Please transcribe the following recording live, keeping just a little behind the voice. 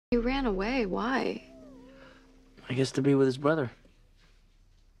He ran away. Why? I guess to be with his brother.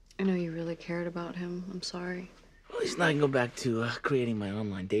 I know you really cared about him. I'm sorry. Well, at least now I can go back to creating my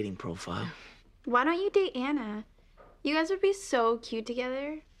online dating profile. Why don't you date Anna? You guys would be so cute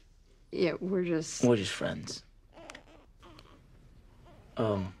together. Yeah, we're just friends.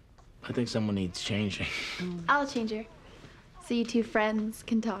 I think someone needs changing. I'll change her. So you two friends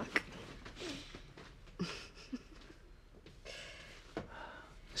can talk.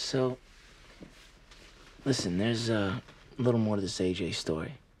 So, listen, there's a little more to this AJ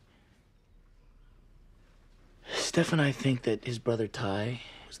story. Steph and I think that his brother Ty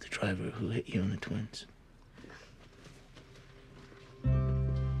was the driver who hit you and the twins.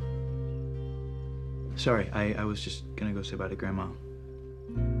 Sorry, I was just gonna go say bye to Grandma.